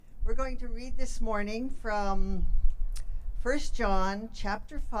We're going to read this morning from 1 John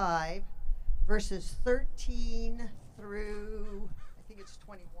chapter 5, verses 13 through, I think it's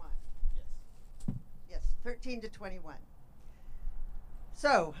 21. Yes, 13 to 21.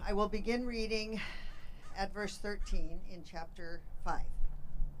 So I will begin reading at verse 13 in chapter 5.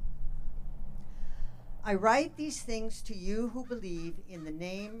 I write these things to you who believe in the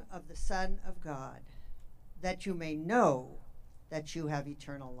name of the Son of God, that you may know that you have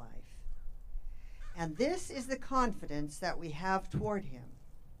eternal life. And this is the confidence that we have toward him,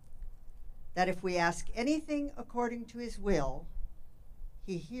 that if we ask anything according to his will,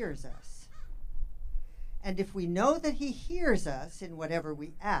 he hears us. And if we know that he hears us in whatever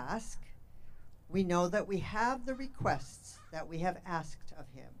we ask, we know that we have the requests that we have asked of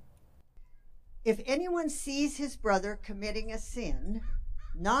him. If anyone sees his brother committing a sin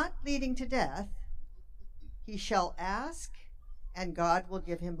not leading to death, he shall ask, and God will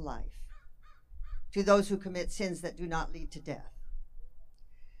give him life, to those who commit sins that do not lead to death.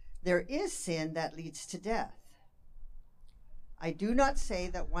 There is sin that leads to death. I do not say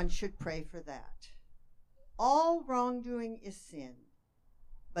that one should pray for that. All wrongdoing is sin,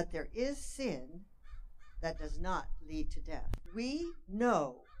 but there is sin that does not lead to death. We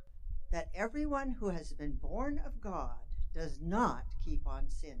know that everyone who has been born of God does not keep on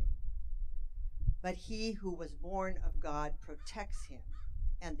sinning. But he who was born of God protects him,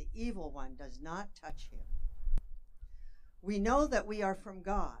 and the evil one does not touch him. We know that we are from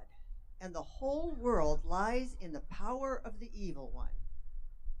God, and the whole world lies in the power of the evil one.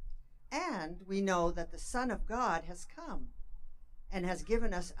 And we know that the Son of God has come and has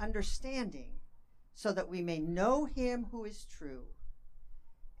given us understanding, so that we may know him who is true.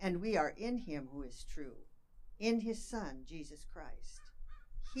 And we are in him who is true, in his Son, Jesus Christ.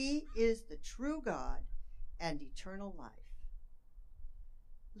 He is the true God and eternal life.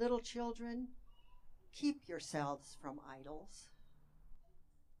 Little children, keep yourselves from idols.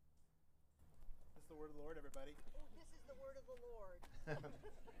 That's the word of the Lord, everybody. Oh, this is the word of the Lord.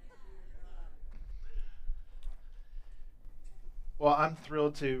 Well, I'm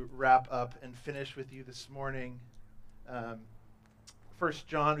thrilled to wrap up and finish with you this morning. 1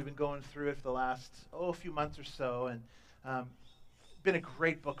 John, we've been going through it for the last, a few months or so, and been a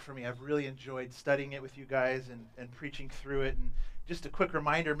great book for me. I've really enjoyed studying it with you guys and preaching through it. And just a quick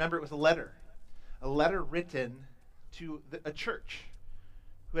reminder, remember it was a letter written to a church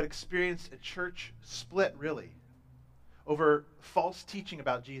who had experienced a church split, really, over false teaching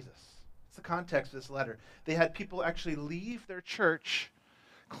about Jesus. It's the context of this letter. They had people actually leave their church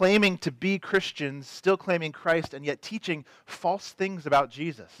claiming to be Christians, still claiming Christ, and yet teaching false things about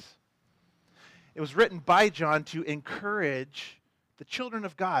Jesus. It was written by John to encourage the children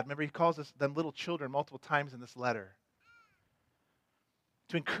of God. Remember, he calls them little children multiple times in this letter.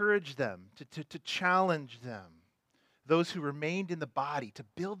 To encourage them, to challenge them, those who remained in the body, to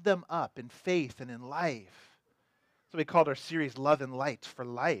build them up in faith and in life. So we called our series Love and Light for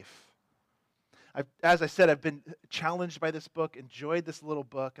Life. As I said, I've been challenged by this book, enjoyed this little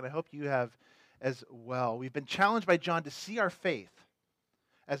book, and I hope you have as well. We've been challenged by John to see our faith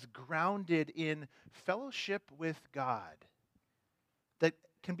as grounded in fellowship with God that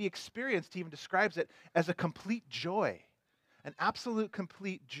can be experienced, he even describes it, as a complete joy, an absolute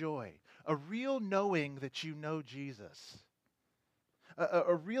complete joy, a real knowing that you know Jesus,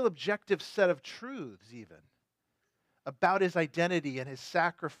 a real objective set of truths even about his identity and his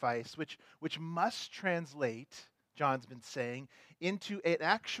sacrifice, which must translate, John's been saying, into an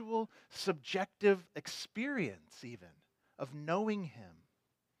actual subjective experience even of knowing him,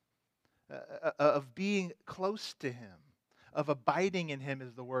 of being close to him, of abiding in him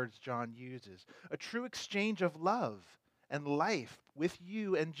is the words John uses. A true exchange of love and life with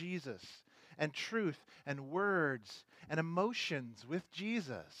you and Jesus, and truth and words and emotions with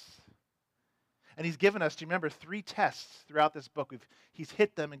Jesus. And he's given us, do you remember, 3 tests throughout this book. He's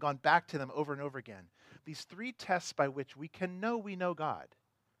hit them and gone back to them over and over again. These 3 tests by which we can know we know God.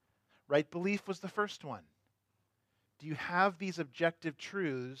 Right belief was the first one. Do you have these objective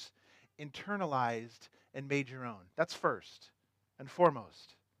truths internalized and made your own? That's first and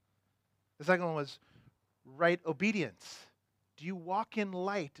foremost. The second one was right obedience. Do you walk in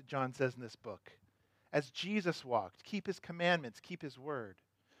light, John says in this book, as Jesus walked? Keep his commandments, keep his word.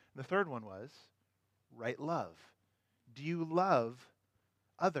 And the third one was right love. Do you love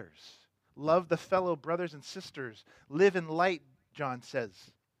others? Love the fellow brothers and sisters. Live in light, John says.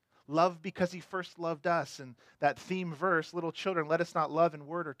 Love because he first loved us. And that theme verse, little children, let us not love in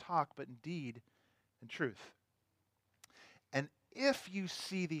word or talk, but in deed and truth. And if you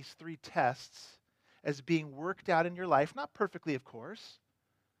see these 3 tests as being worked out in your life, not perfectly, of course,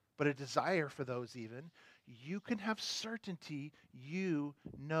 but a desire for those even, you can have certainty you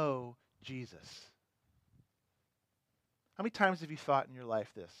know Jesus. How many times have you thought in your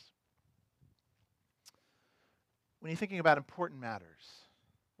life this? When you're thinking about important matters,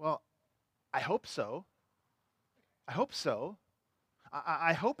 well, I hope so. I hope so.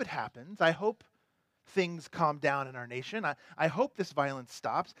 I hope it happens. I hope things calm down in our nation. I hope this violence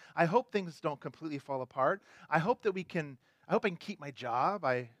stops. I hope things don't completely fall apart. I hope I can keep my job.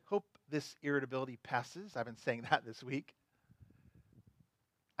 I hope this irritability passes. I've been saying that this week.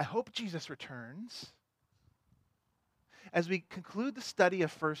 I hope Jesus returns. As we conclude the study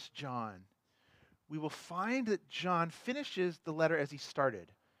of 1 John, we will find that John finishes the letter as he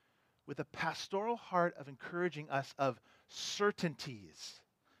started, with a pastoral heart of encouraging us of certainties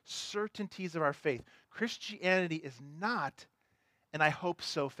of our faith. Christianity is not an I hope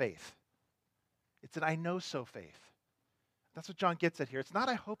so faith. It's an I know so faith. That's what John gets at here. It's not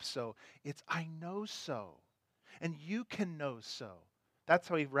I hope so, it's I know so. And you can know so. That's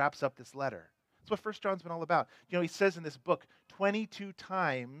how he wraps up this letter. That's what 1 John's been all about. You know, he says in this book 22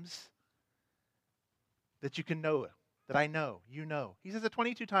 times that you can know it, that I know, you know. He says it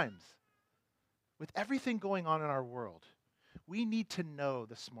 22 times. With everything going on in our world, we need to know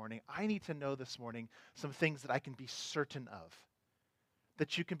this morning, I need to know this morning some things that I can be certain of.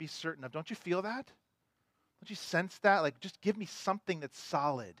 That you can be certain of. Don't you feel that? Don't you sense that? Like, just give me something that's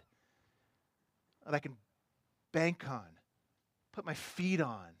solid that I can bank on, put my feet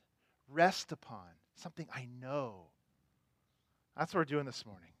on, rest upon, something I know. That's what we're doing this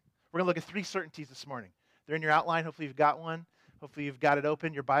morning. We're going to look at 3 certainties this morning. They're in your outline. Hopefully you've got one. Hopefully you've got it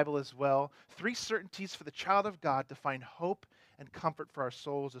open, your Bible as well. 3 certainties for the child of God to find hope and comfort for our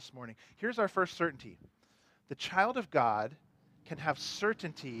souls this morning. Here's our first certainty. The child of God can have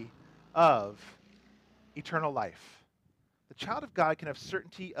certainty of eternal life. The child of God can have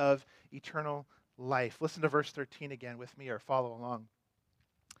certainty of eternal life. Listen to verse 13 again with me, or follow along.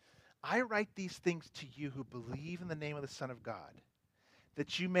 I write these things to you who believe in the name of the Son of God,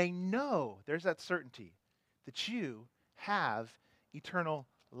 that you may know, there's that certainty, that you have eternal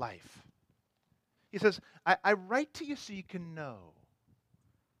life. He says, I write to you so you can know.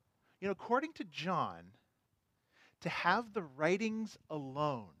 You know, according to John, to have the writings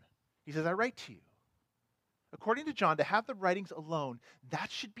alone, he says, I write to you. According to John, to have the writings alone,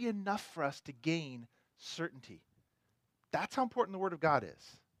 that should be enough for us to gain certainty. That's how important the Word of God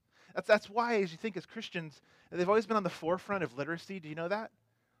is. That's why, as you think as Christians, they've always been on the forefront of literacy. Do you know that?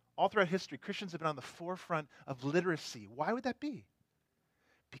 All throughout history, Christians have been on the forefront of literacy. Why would that be?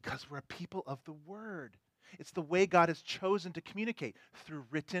 Because we're a people of the Word. It's the way God has chosen to communicate, through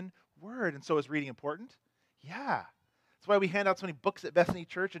written Word. And so is reading important? Yeah. That's why we hand out so many books at Bethany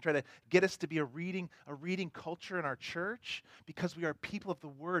Church and try to get us to be a reading culture in our church, because we are people of the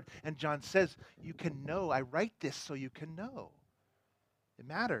Word. And John says, you can know. I write this so you can know. It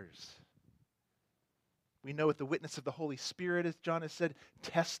matters. We know with the witness of the Holy Spirit, as John has said,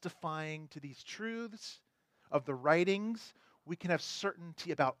 testifying to these truths of the writings, we can have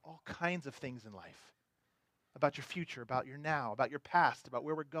certainty about all kinds of things in life. About your future, about your now, about your past, about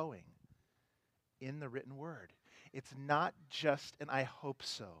where we're going. In the written Word. It's not just an I hope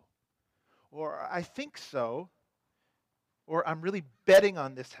so, or I think so, or I'm really betting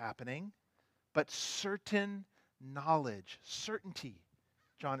on this happening, but certain knowledge, certainty,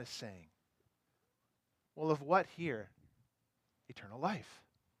 John is saying. Well, of what here? Eternal life.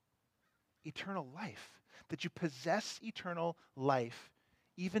 Eternal life. That you possess eternal life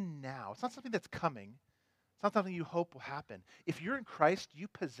even now. It's not something that's coming. It's not something you hope will happen. If you're in Christ, you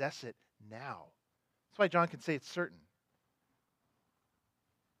possess it now. That's why John can say it's certain.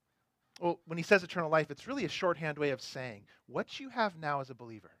 Well, when he says eternal life, it's really a shorthand way of saying what you have now as a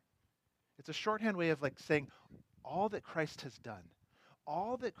believer. It's a shorthand way of like saying all that Christ has done,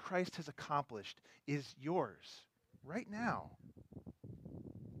 all that Christ has accomplished is yours right now.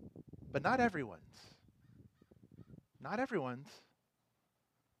 But not everyone's. Not everyone's.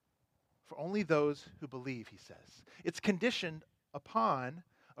 For only those who believe, he says. It's conditioned upon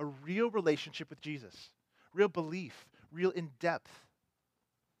a real relationship with Jesus, real belief, real in-depth,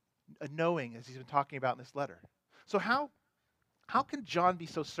 a knowing, as he's been talking about in this letter. So how can John be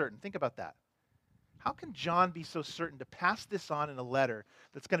so certain? Think about that. How can John be so certain to pass this on in a letter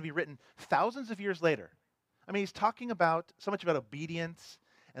that's going to be written thousands of years later? I mean, he's talking so much about obedience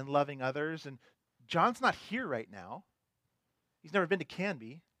and loving others, and John's not here right now. He's never been to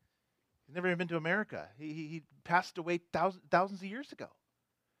Canby. He's never even been to America. He passed away thousands of years ago.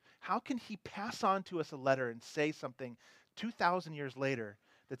 How can he pass on to us a letter and say something 2,000 years later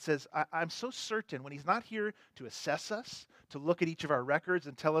that says, I'm so certain when he's not here to assess us, to look at each of our records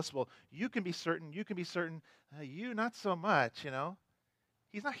and tell us, well, you can be certain, you not so much,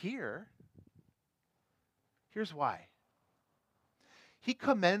 He's not here. Here's why. He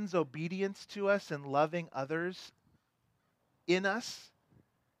commends obedience to us and loving others in us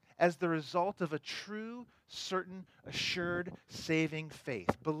as the result of a true, certain, assured, saving faith.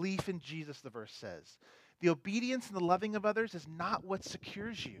 Belief in Jesus, the verse says. The obedience and the loving of others is not what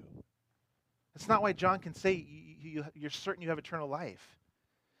secures you. It's not why John can say you're certain you have eternal life.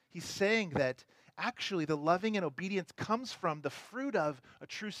 He's saying that actually the loving and obedience comes from the fruit of a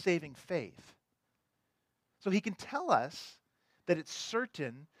true saving faith. So he can tell us that it's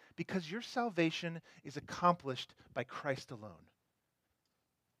certain because your salvation is accomplished by Christ alone.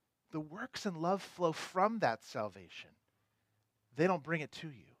 The works and love flow from that salvation. They don't bring it to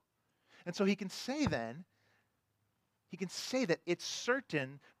you. And so he can say that it's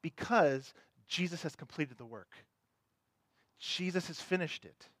certain because Jesus has completed the work. Jesus has finished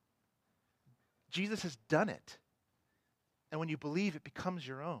it. Jesus has done it. And when you believe, it becomes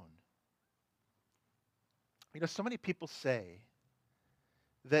your own. So many people say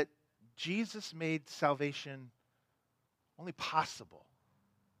that Jesus made salvation only possible.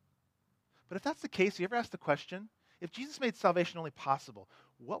 But if that's the case, you ever ask the question, if Jesus made salvation only possible,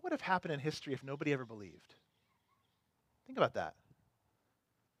 what would have happened in history if nobody ever believed? Think about that.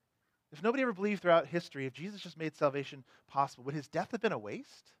 If nobody ever believed throughout history, if Jesus just made salvation possible, would his death have been a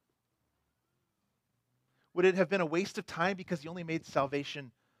waste? Would it have been a waste of time because he only made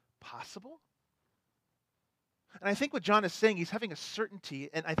salvation possible? And I think what John is saying, he's having a certainty,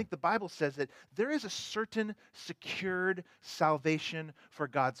 and I think the Bible says that there is a certain secured salvation for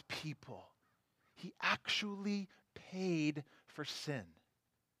God's people. He actually paid for sin.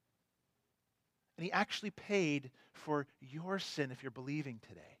 And he actually paid for your sin if you're believing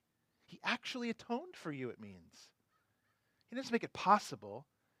today. He actually atoned for you, it means. He didn't just make it possible,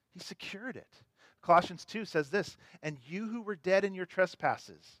 he secured it. Colossians 2 says this, and you who were dead in your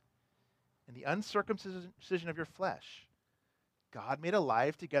trespasses, and the uncircumcision of your flesh, God made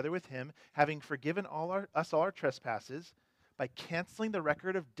alive together with him, having forgiven us all our trespasses, by canceling the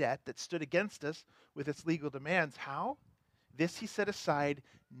record of debt that stood against us with its legal demands. How? This he set aside,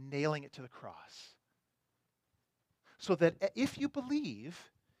 nailing it to the cross. So that if you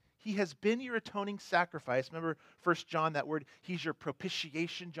believe, he has been your atoning sacrifice. Remember 1 John, that word, he's your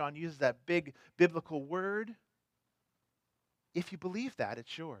propitiation. John uses that big biblical word. If you believe that,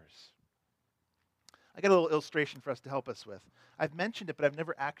 it's yours. I got a little illustration for us to help us with. I've mentioned it, but I've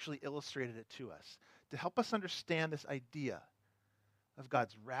never actually illustrated it to us. To help us understand this idea of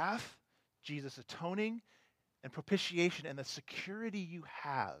God's wrath, Jesus atoning, and propitiation, and the security you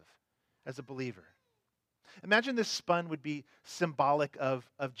have as a believer. Imagine this sponge would be symbolic of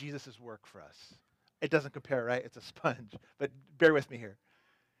Jesus' work for us. It doesn't compare, right? It's a sponge, but bear with me here.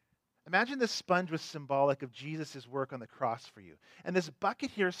 Imagine this sponge was symbolic of Jesus' work on the cross for you. And this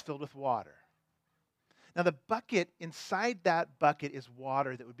bucket here is filled with water. Now the bucket, inside that bucket is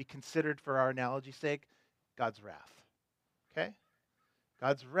water that would be considered, for our analogy's sake, God's wrath. Okay?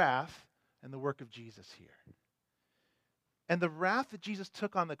 God's wrath and the work of Jesus here. And the wrath that Jesus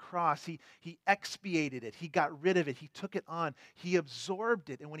took on the cross, he expiated it. He got rid of it. He took it on. He absorbed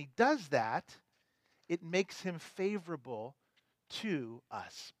it. And when he does that, it makes him favorable to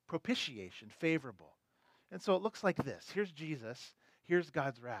us. Propitiation, favorable. And so it looks like this. Here's Jesus. Here's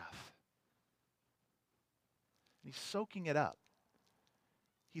God's wrath. And he's soaking it up.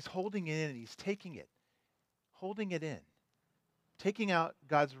 He's holding it in and he's taking it, holding it in, taking out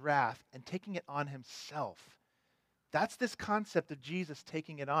God's wrath and taking it on himself. That's this concept of Jesus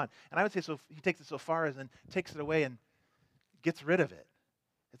taking it on. And I would say, so he takes it so far as then takes it away and gets rid of it.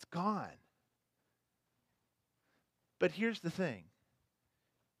 It's gone. But here's the thing.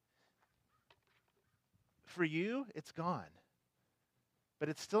 For you, it's gone. But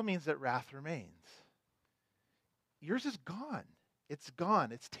it still means that wrath remains. Yours is gone. It's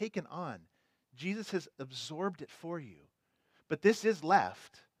gone. It's taken on. Jesus has absorbed it for you. But this is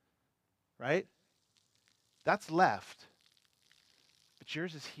left, right? That's left. But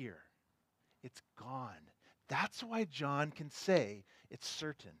yours is here. It's gone. That's why John can say it's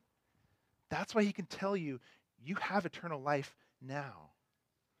certain. That's why he can tell you, you have eternal life now.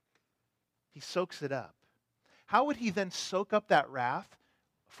 He soaks it up. How would he then soak up that wrath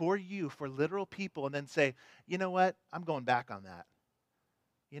for you, for literal people, and then say, you know what, I'm going back on that.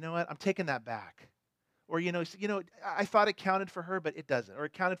 You know what, I'm taking that back. Or, I thought it counted for her, but it doesn't. Or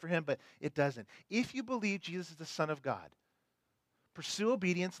it counted for him, but it doesn't. If you believe Jesus is the Son of God, pursue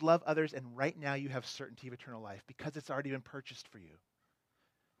obedience, love others, and right now you have certainty of eternal life because it's already been purchased for you.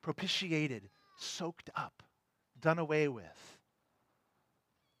 propitiated, soaked up, done away with.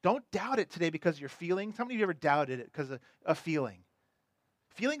 Don't doubt it today because of your feelings. How many of you ever doubted it because of a feeling?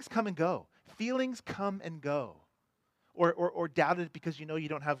 Feelings come and go. Feelings come and go. Or doubted it because you know you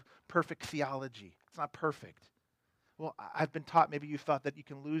don't have perfect theology. It's not perfect. Well, I've been taught, maybe you thought that you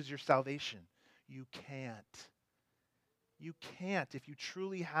can lose your salvation. You can't. You can't. If you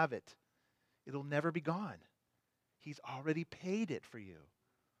truly have it, it'll never be gone. He's already paid it for you.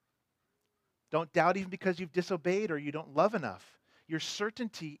 Don't doubt even because you've disobeyed or you don't love enough. Your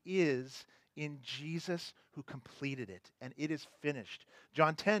certainty is in Jesus who completed it, and it is finished.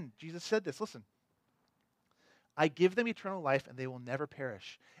 John 10, Jesus said this, listen. I give them eternal life, and they will never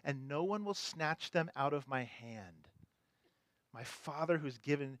perish, and no one will snatch them out of my hand. My Father who's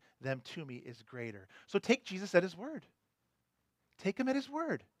given them to me is greater. So take Jesus at his word. Take him at his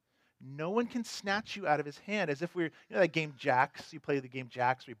word. No one can snatch you out of his hand, as if we're, you know that game Jacks? You play the game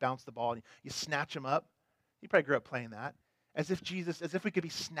Jacks where you bounce the ball and you snatch him up. You probably grew up playing that. As if we could be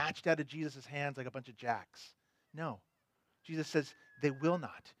snatched out of Jesus' hands like a bunch of jacks. No. Jesus says, they will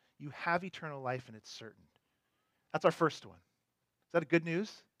not. You have eternal life and it's certain. That's our first one. Is that a good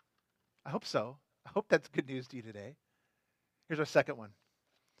news? I hope so. I hope that's good news to you today. Here's our second one.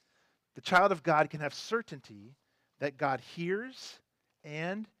 The child of God can have certainty that God hears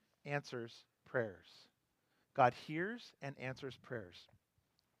and answers prayers. God hears and answers prayers.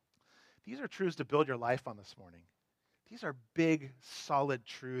 These are truths to build your life on this morning. These are big, solid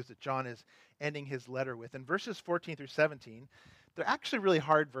truths that John is ending his letter with. In verses 14 through 17, they're actually really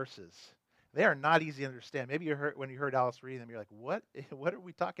hard verses. They are not easy to understand. Maybe when you heard Alice reading them, you're like, what are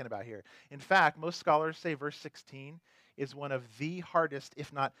we talking about here? In fact, most scholars say verse 16 is one of the hardest,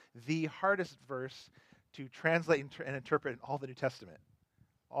 if not the hardest verse to translate and interpret in all the New Testament.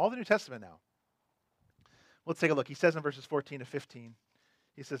 All the New Testament now. Let's take a look. He says in verses 14 to 15,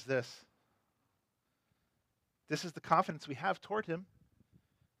 he says this. This is the confidence we have toward him.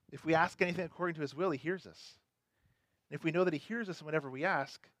 If we ask anything according to his will, he hears us. And if we know that he hears us whenever we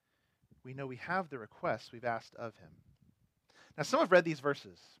ask, we know we have the requests we've asked of him. Now, some have read these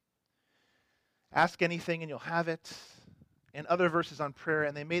verses. Ask anything and you'll have it. And other verses on prayer,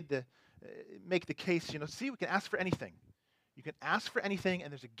 and they make the case, see, we can ask for anything. You can ask for anything,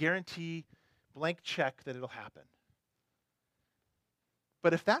 and there's a guarantee, blank check that it'll happen.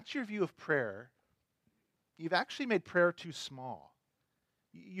 But if that's your view of prayer, you've actually made prayer too small.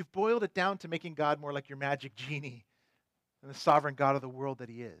 You've boiled it down to making God more like your magic genie and the sovereign God of the world that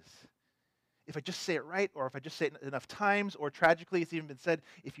he is. If I just say it right, or if I just say it enough times, or tragically, it's even been said,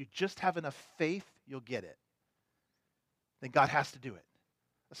 if you just have enough faith, you'll get it. Then God has to do it.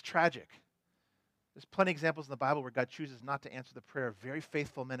 That's tragic. There's plenty of examples in the Bible where God chooses not to answer the prayer of very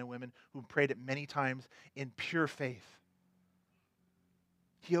faithful men and women who prayed it many times in pure faith.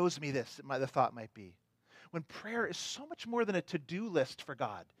 He owes me this, the thought might be. When prayer is so much more than a to-do list for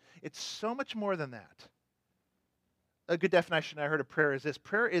God. It's so much more than that. A good definition I heard of prayer is this.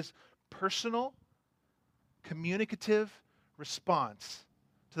 Prayer is personal, communicative response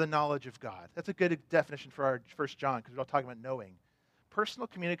to the knowledge of God. That's a good definition for our 1 John because we're all talking about knowing. Personal,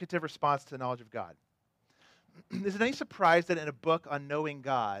 communicative response to the knowledge of God. Is it any surprise that in a book on knowing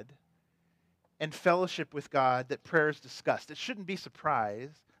God and fellowship with God that prayer is discussed? It shouldn't be a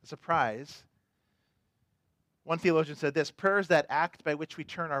surprise. One theologian said this, prayer is that act by which we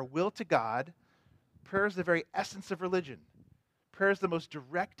turn our will to God. Prayer is the very essence of religion. Prayer is the most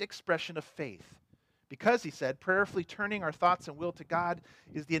direct expression of faith. Because, he said, prayerfully turning our thoughts and will to God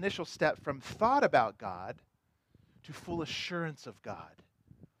is the initial step from thought about God to full assurance of God.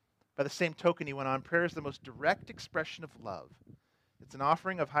 By the same token, he went on, prayer is the most direct expression of love. It's an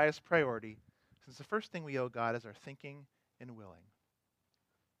offering of highest priority, since the first thing we owe God is our thinking and willing.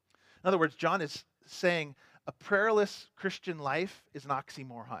 In other words, John is saying a prayerless Christian life is an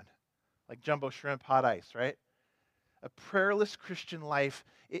oxymoron, like jumbo shrimp, hot ice, right? A prayerless Christian life,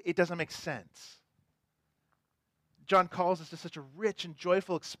 it doesn't make sense. John calls us to such a rich and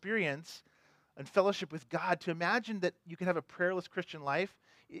joyful experience and fellowship with God. To imagine that you can have a prayerless Christian life,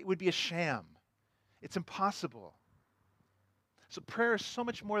 it would be a sham. It's impossible. So prayer is so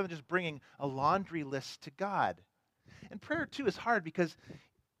much more than just bringing a laundry list to God. And prayer, too, is hard because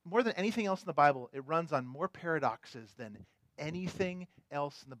more than anything else in the Bible, it runs on more paradoxes than anything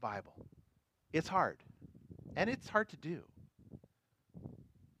else in the Bible. It's hard. And it's hard to do.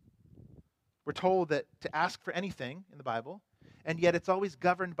 We're told that to ask for anything in the Bible, and yet it's always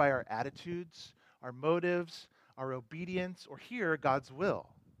governed by our attitudes, our motives, our obedience, or here, God's will.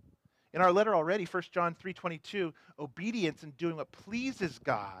 In our letter already, 1 John 3:22, obedience and doing what pleases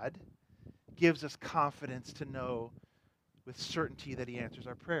God gives us confidence to know with certainty that he answers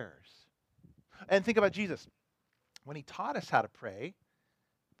our prayers. And think about Jesus. When he taught us how to pray,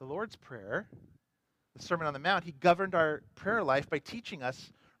 the Lord's Prayer, the Sermon on the Mount, he governed our prayer life by teaching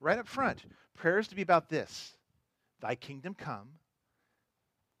us right up front. Prayers to be about this: thy kingdom come,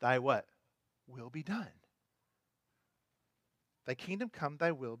 thy what? Will be done. Thy kingdom come,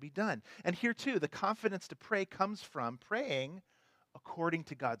 thy will be done. And here too, the confidence to pray comes from praying according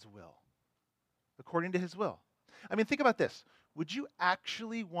to God's will, according to his will. I mean, think about this. Would you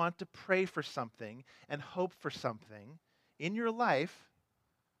actually want to pray for something and hope for something in your life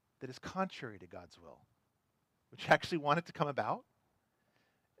that is contrary to God's will? Would you actually want it to come about?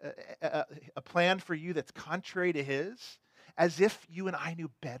 A plan for you that's contrary to his, as if you and I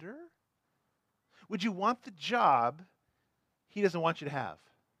knew better? Would you want the job he doesn't want you to have?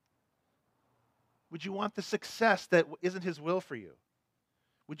 Would you want the success that isn't his will for you?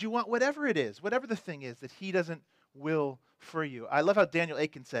 Would you want whatever it is, whatever the thing is that he doesn't will for you? I love how Daniel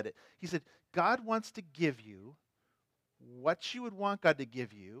Aiken said it. He said, God wants to give you what you would want God to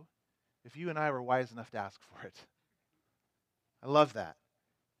give you if you and I were wise enough to ask for it. I love that.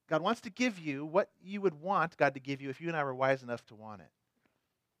 God wants to give you what you would want God to give you if you and I were wise enough to want it.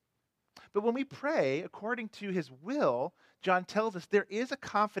 But when we pray according to his will, John tells us there is a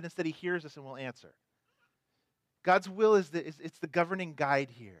confidence that he hears us and will answer. God's will is the governing guide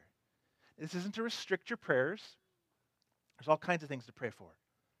here. This isn't to restrict your prayers. There's all kinds of things to pray for.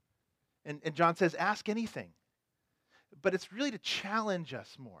 And John says, ask anything. But it's really to challenge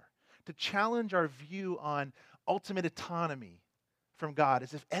us more, to challenge our view on ultimate autonomy from God,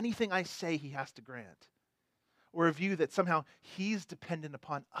 as if anything I say he has to grant, or a view that somehow he's dependent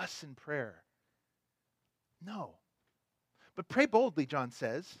upon us in prayer. No. But pray boldly, John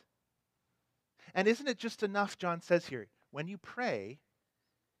says. And isn't it just enough, John says here, when you pray,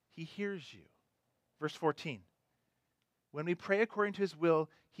 he hears you. Verse 14. When we pray according to his will,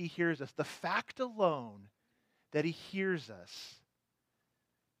 he hears us. The fact alone that he hears us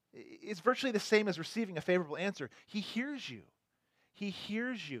is virtually the same as receiving a favorable answer. He hears you. He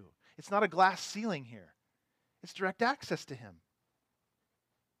hears you. It's not a glass ceiling here. It's direct access to him.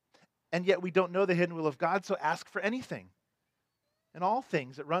 And yet we don't know the hidden will of God, so ask for anything. In all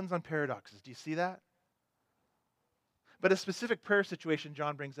things, it runs on paradoxes. Do you see that? But a specific prayer situation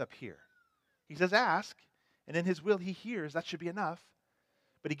John brings up here. He says, ask, and in his will he hears. That should be enough.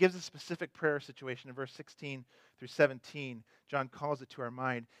 But he gives a specific prayer situation in verse 16 through 17. John calls it to our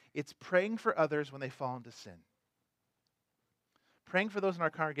mind. It's praying for others when they fall into sin. Praying for those in our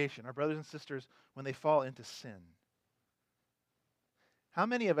congregation, our brothers and sisters, when they fall into sin. How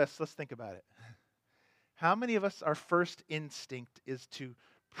many of us, let's think about it. How many of us, our first instinct is to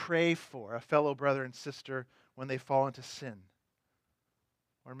pray for a fellow brother and sister when they fall into sin?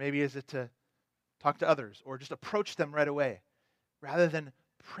 Or maybe is it to talk to others or just approach them right away rather than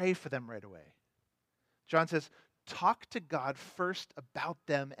pray for them right away? John says, talk to God first about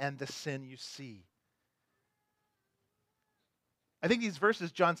them and the sin you see. I think these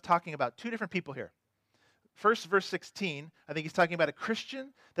verses, John's talking about two different people here. First, verse 16, I think he's talking about a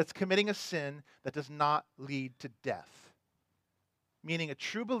Christian that's committing a sin that does not lead to death. Meaning a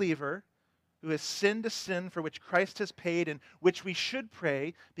true believer who has sinned a sin for which Christ has paid and which we should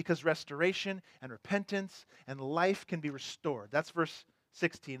pray because restoration and repentance and life can be restored. That's verse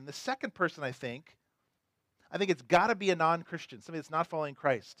 16. And the second person, I think it's got to be a non-Christian, somebody that's not following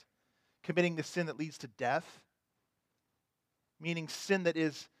Christ, committing the sin that leads to death, meaning sin that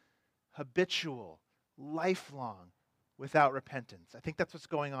is habitual, lifelong, without repentance. I think that's what's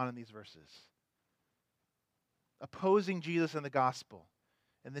going on in these verses. Opposing Jesus and the gospel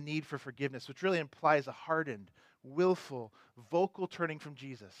and the need for forgiveness, which really implies a hardened, willful, vocal turning from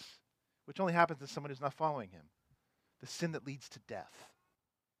Jesus, which only happens to someone who's not following him. The sin that leads to death.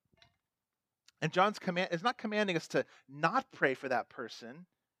 And John's command is not commanding us to not pray for that person,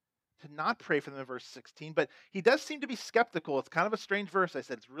 to not pray for them in verse 16, but he does seem to be skeptical. It's kind of a strange verse. I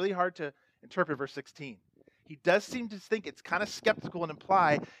said it's really hard to interpret verse 16. He does seem to think it's kind of skeptical and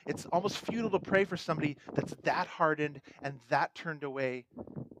imply it's almost futile to pray for somebody that's that hardened and that turned away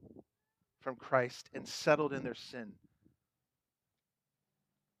from Christ and settled in their sin.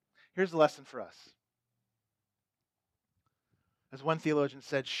 Here's the lesson for us. As one theologian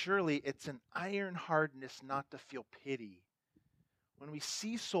said, surely it's an iron hardness not to feel pity when we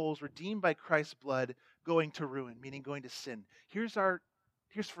see souls redeemed by Christ's blood going to ruin, meaning going to sin. Here's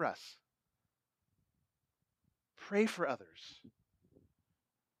for us. Pray for others.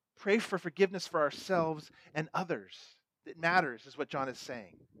 Pray for forgiveness for ourselves and others. It matters, is what John is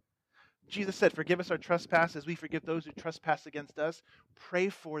saying. Jesus said, forgive us our trespasses as we forgive those who trespass against us. Pray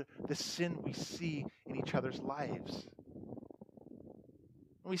for the sin we see in each other's lives.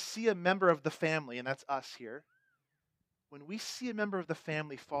 When we see a member of the family, and that's us here, when we see a member of the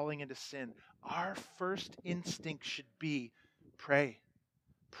family falling into sin, our first instinct should be pray.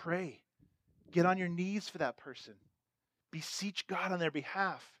 Pray. Get on your knees for that person. Beseech God on their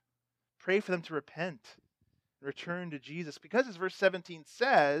behalf. Pray for them to repent and return to Jesus. Because as verse 17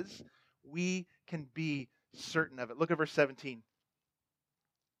 says, we can be certain of it. Look at verse 17.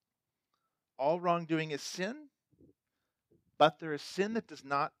 All wrongdoing is sin, but there is sin that does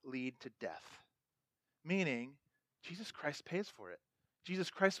not lead to death. Meaning, Jesus Christ pays for it.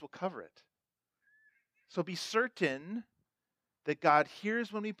 Jesus Christ will cover it. So be certain that God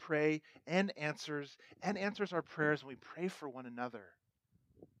hears when we pray and answers our prayers when we pray for one another.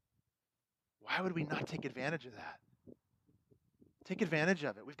 Why would we not take advantage of that? Take advantage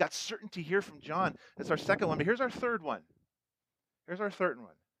of it. We've got certainty here from John. That's our second one, but here's our third one. Here's our third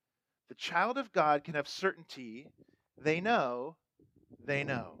one. The child of God can have certainty. They know.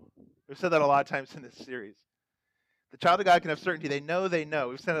 We've said that a lot of times in this series. The child of God can have certainty. They know.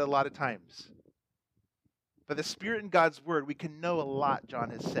 We've said it a lot of times. By the Spirit in God's Word, we can know a lot, John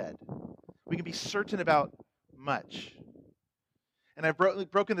has said. We can be certain about much. And I've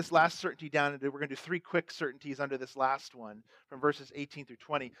broken this last certainty down into, we're going to do 3 quick certainties under this last one from verses 18 through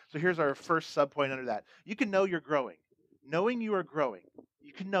 20. So here's our first subpoint under that. You can know you're growing. Knowing you are growing.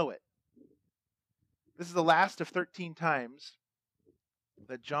 You can know it. This is the last of 13 times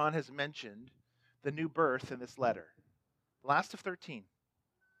that John has mentioned the new birth in this letter. Last of 13.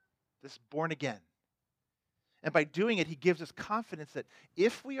 This born again. And by doing it, he gives us confidence that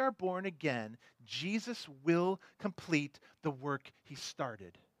if we are born again, Jesus will complete the work he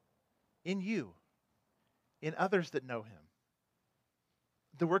started in you, in others that know him.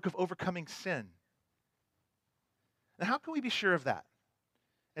 The work of overcoming sin. Now, how can we be sure of that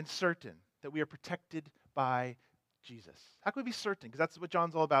and certain that we are protected by Jesus? How can we be certain? Because that's what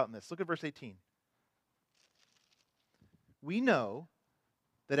John's all about in this. Look at verse 18. We know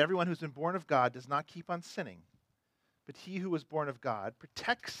that everyone who's been born of God does not keep on sinning, but he who was born of God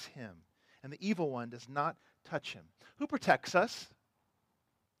protects him, and the evil one does not touch him. Who protects us?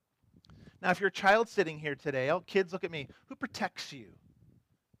 Now, if you're a child sitting here today, oh, kids, look at me. Who protects you?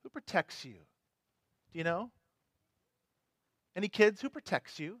 Who protects you? Do you know? Any kids? Who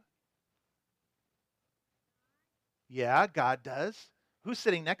protects you? Yeah, God does. Who's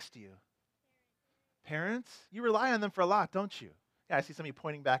sitting next to you? Parents? You rely on them for a lot, don't you? Yeah, I see some of you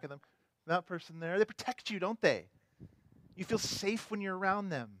pointing back at them. That person there, they protect you, don't they? You feel safe when you're around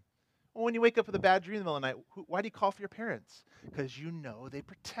them. Well, when you wake up with a bad dream in the middle of the night, why do you call for your parents? Because you know they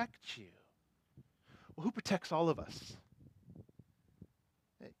protect you. Well, who protects all of us?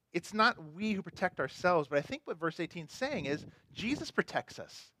 It's not we who protect ourselves, but I think what verse 18 is saying is Jesus protects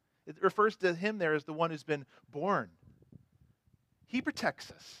us. It refers to him there as the one who's been born. He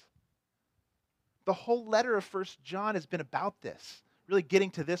protects us. The whole letter of 1 John has been about this, really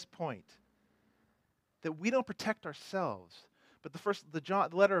getting to this point. That we don't protect ourselves. But the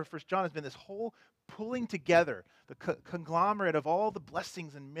letter of 1 John has been this whole pulling together, the conglomerate of all the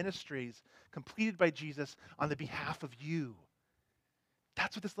blessings and ministries completed by Jesus on the behalf of you.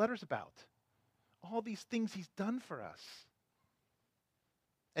 That's what this letter's about. All these things he's done for us.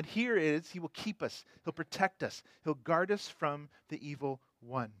 And here it is, he will keep us. He'll protect us. He'll guard us from the evil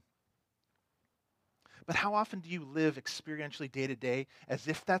one. But how often do you live experientially day to day as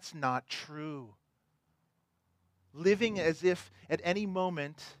if that's not true? Living as if at any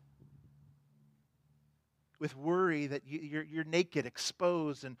moment, with worry that you're naked,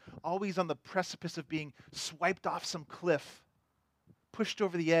 exposed, and always on the precipice of being swiped off some cliff, pushed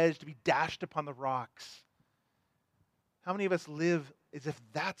over the edge to be dashed upon the rocks. How many of us live as if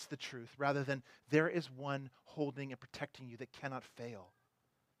that's the truth rather than there is one holding and protecting you that cannot fail?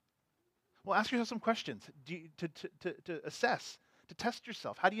 Well, ask yourself some questions to assess. To test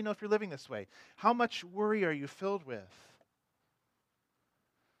yourself. How do you know if you're living this way? How much worry are you filled with?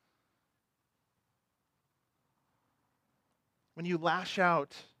 When you lash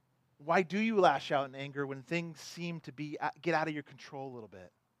out, why do you lash out in anger when things seem to get out of your control a little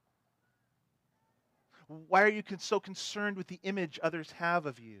bit? Why are you so concerned with the image others have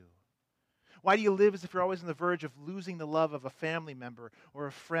of you? Why do you live as if you're always on the verge of losing the love of a family member or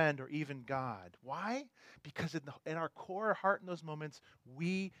a friend or even God? Why? Because in our core heart in those moments,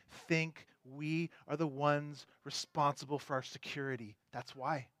 we think we are the ones responsible for our security. That's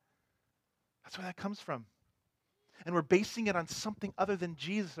why. That's where that comes from. And we're basing it on something other than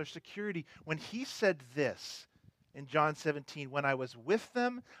Jesus, our security. When he said this in John 17, when I was with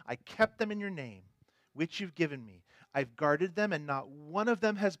them, I kept them in your name, which you've given me. I've guarded them, and not one of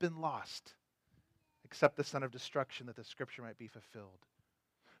them has been lost, except the son of destruction, that the scripture might be fulfilled.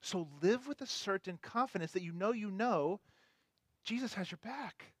 So live with a certain confidence that you know Jesus has your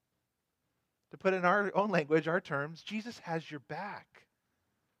back. To put it in our own language, our terms, Jesus has your back.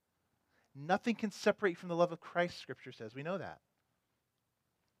 Nothing can separate from the love of Christ, Scripture says. We know that.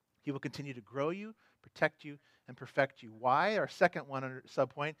 He will continue to grow you, protect you, and perfect you. Why? Our second one under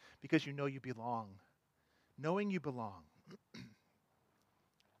subpoint, because you know you belong. Knowing you belong.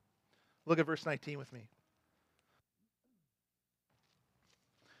 Look at verse 19 with me.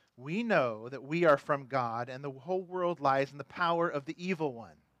 We know that we are from God, and the whole world lies in the power of the evil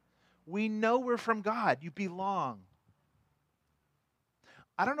one. We know we're from God. You belong.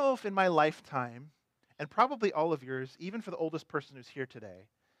 I don't know if in my lifetime, and probably all of yours, even for the oldest person who's here today,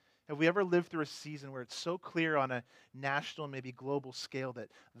 have we ever lived through a season where it's so clear on a national, maybe global scale that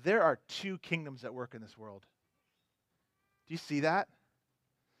there are two kingdoms at work in this world? Do you see that?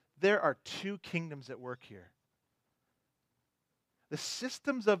 There are two kingdoms at work here. The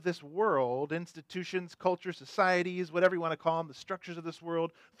systems of this world, institutions, culture, societies, whatever you want to call them, the structures of this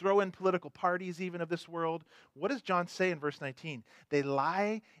world, throw in political parties even of this world. What does John say in verse 19? They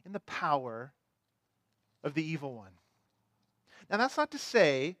lie in the power of the evil one. Now that's not to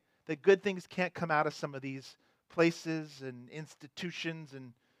say that good things can't come out of some of these places and institutions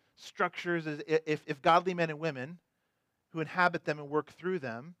and structures if godly men and women who inhabit them and work through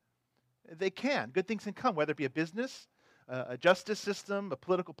them, they can. Good things can come, whether it be a business, a justice system, a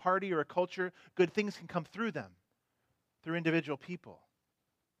political party, or a culture. Good things can come through them, through individual people.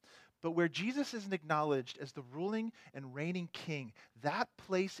 But where Jesus isn't acknowledged as the ruling and reigning king, that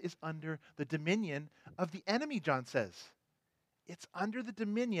place is under the dominion of the enemy, John says. It's under the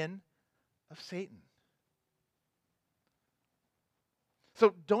dominion of Satan.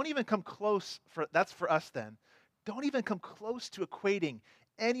 So don't even come close, that's for us then. Don't even come close to equating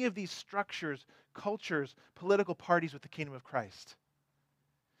any of these structures, cultures, political parties with the kingdom of Christ.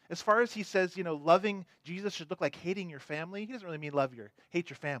 As far as he says, loving Jesus should look like hating your family, he doesn't really mean hate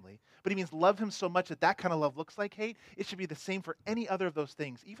your family, but he means love him so much that kind of love looks like hate. It should be the same for any other of those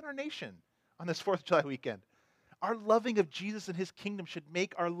things, even our nation on this 4th of July weekend. Our loving of Jesus and his kingdom should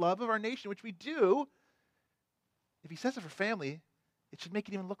make our love of our nation, which we do. If he says it for family, it should make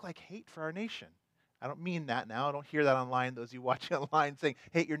it even look like hate for our nation. I don't mean that now. I don't hear that online, those of you watching online saying,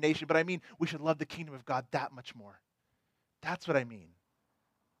 hate your nation. But I mean, we should love the kingdom of God that much more. That's what I mean.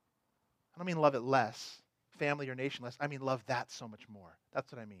 I don't mean love it less, family or nation less. I mean love that so much more.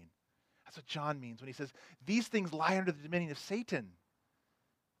 That's what I mean. That's what John means when he says, these things lie under the dominion of Satan.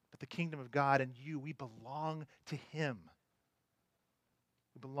 But the kingdom of God and you, we belong to him.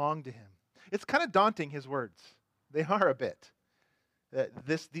 We belong to him. It's kind of daunting, his words. They are a bit.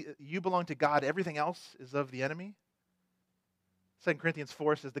 You belong to God, everything else is of the enemy. 2 Corinthians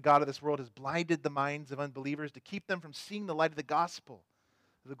 4 says, the God of this world has blinded the minds of unbelievers to keep them from seeing the light of the gospel,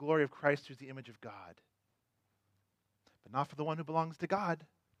 of the glory of Christ, who's the image of God. But not for the one who belongs to God.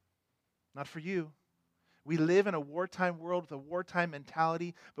 Not for you. We live in a wartime world with a wartime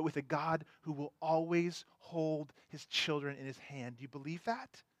mentality, but with a God who will always hold his children in his hand. Do you believe that?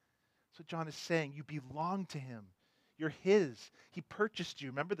 That's what John is saying. You belong to him. You're his. He purchased you.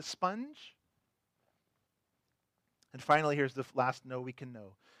 Remember the sponge? And finally, here's the last know we can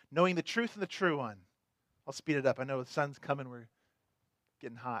know. Knowing the truth and the true one. I'll speed it up. I know the sun's coming. We're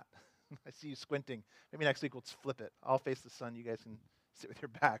getting hot. I see you squinting. Maybe next week we'll flip it. I'll face the sun. You guys can sit with your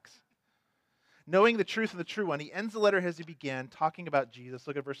backs. Knowing the truth and the true one. He ends the letter as he began, talking about Jesus.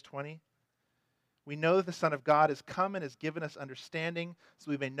 Look at verse 20. We know that the Son of God has come and has given us understanding so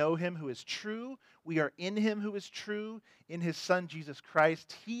we may know him who is true. We are in him who is true, in his Son, Jesus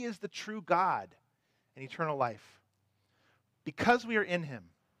Christ. He is the true God and eternal life. Because we are in him,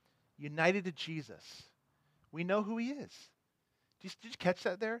 united to Jesus, we know who he is. Did you catch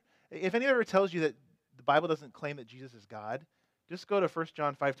that there? If anyone ever tells you that the Bible doesn't claim that Jesus is God, just go to 1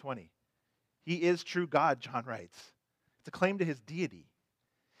 John 5:20. He is true God, John writes. It's a claim to his deity.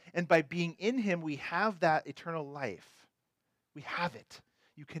 And by being in him, we have that eternal life. We have it.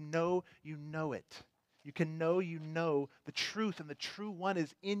 You can know you know it. You can know you know the truth, and the true one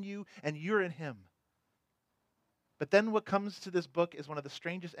is in you, and you're in him. But then what comes to this book is one of the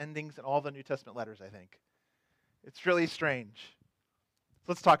strangest endings in all the New Testament letters, I think. It's really strange. So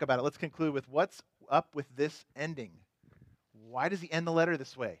let's talk about it. Let's conclude with what's up with this ending. Why does he end the letter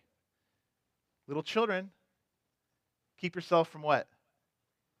this way? Little children, keep yourself from what?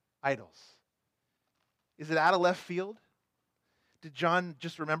 Idols. Is it out of left field? Did John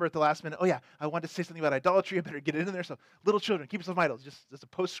just remember at the last minute, oh yeah, I wanted to say something about idolatry, I better get it in there. So little children, keep yourself from idols. Just a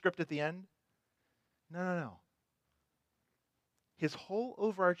postscript at the end? No. His whole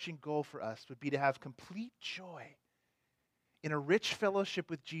overarching goal for us would be to have complete joy in a rich fellowship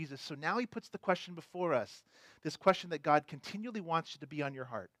with Jesus. So now he puts the question before us, this question that God continually wants you to be on your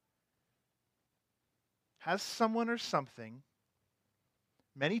heart. Has someone or something,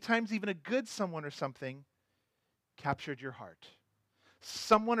 many times even a good someone or something, captured your heart?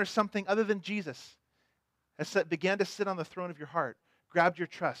 Someone or something other than Jesus began to sit on the throne of your heart, grabbed your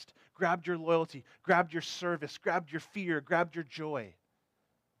trust, grabbed your loyalty, grabbed your service, grabbed your fear, grabbed your joy.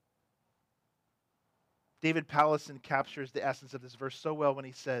 David Powlison captures the essence of this verse so well when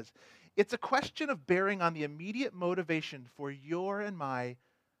he says, it's a question of bearing on the immediate motivation for your and my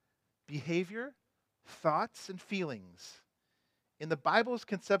behavior, thoughts, and feelings. In the Bible's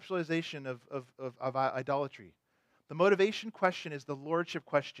conceptualization of idolatry, the motivation question is the lordship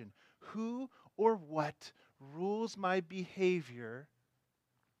question. Who or what rules my behavior?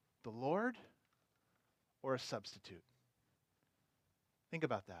 The Lord or a substitute? Think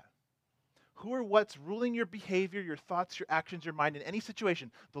about that. Who or what's ruling your behavior, your thoughts, your actions, your mind in any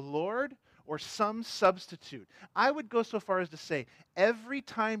situation? The Lord or some substitute? I would go so far as to say, every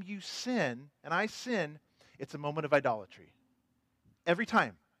time you sin, and I sin, it's a moment of idolatry. Every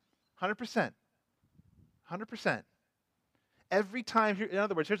time. 100%. 100%. Every time, in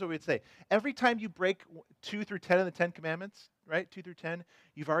other words, here's what we'd say. Every time you break 2 through 10 of the 10 commandments, right, 2 through 10,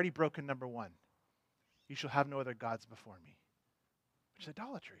 you've already broken number 1. You shall have no other gods before me, which is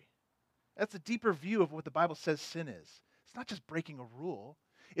idolatry. That's a deeper view of what the Bible says sin is. It's not just breaking a rule.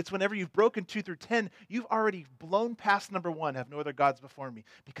 It's whenever you've broken 2 through 10, you've already blown past number 1, have no other gods before me.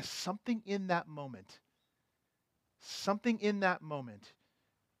 Because something in that moment,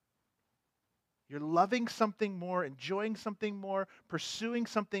 you're loving something more, enjoying something more, pursuing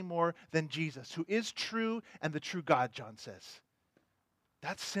something more than Jesus, who is true and the true God, John says.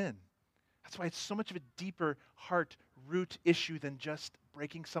 That's sin. That's why it's so much of a deeper heart root issue than just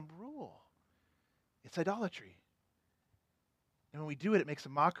breaking some rule. It's idolatry. And when we do it, it makes a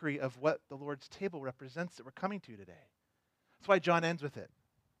mockery of what the Lord's table represents that we're coming to today. That's why John ends with it.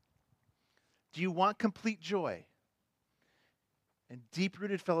 Do you want complete joy and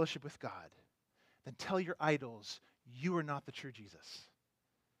deep-rooted fellowship with God? Then tell your idols you are not the true Jesus.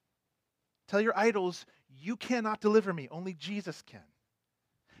 Tell your idols you cannot deliver me, only Jesus can.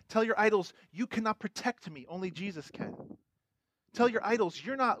 Tell your idols you cannot protect me, only Jesus can. Tell your idols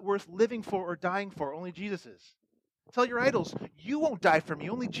you're not worth living for or dying for, only Jesus is. Tell your idols you won't die for me,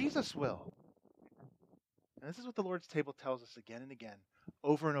 only Jesus will. And this is what the Lord's table tells us again and again,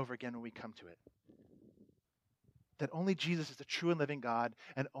 over and over again when we come to it. That only Jesus is the true and living God,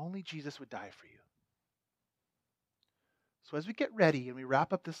 and only Jesus would die for you. So as we get ready and we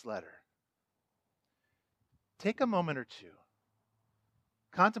wrap up this letter, take a moment or two.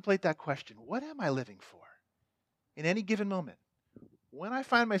 Contemplate that question. What am I living for in any given moment? When I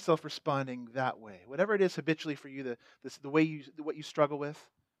find myself responding that way, whatever it is habitually for you, what you struggle with,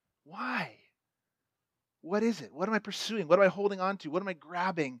 why? What is it? What am I pursuing? What am I holding on to? What am I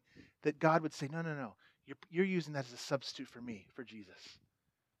grabbing that God would say, no. You're using that as a substitute for me, for Jesus.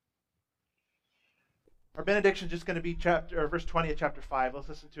 Our benediction is just going to be verse 20 of chapter 5. Let's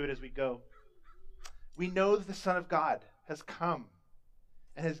listen to it as we go. We know that the Son of God has come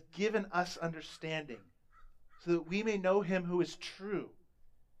and has given us understanding so that we may know him who is true.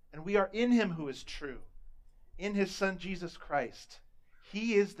 And we are in him who is true, in his Son Jesus Christ.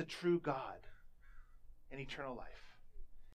 He is the true God and eternal life.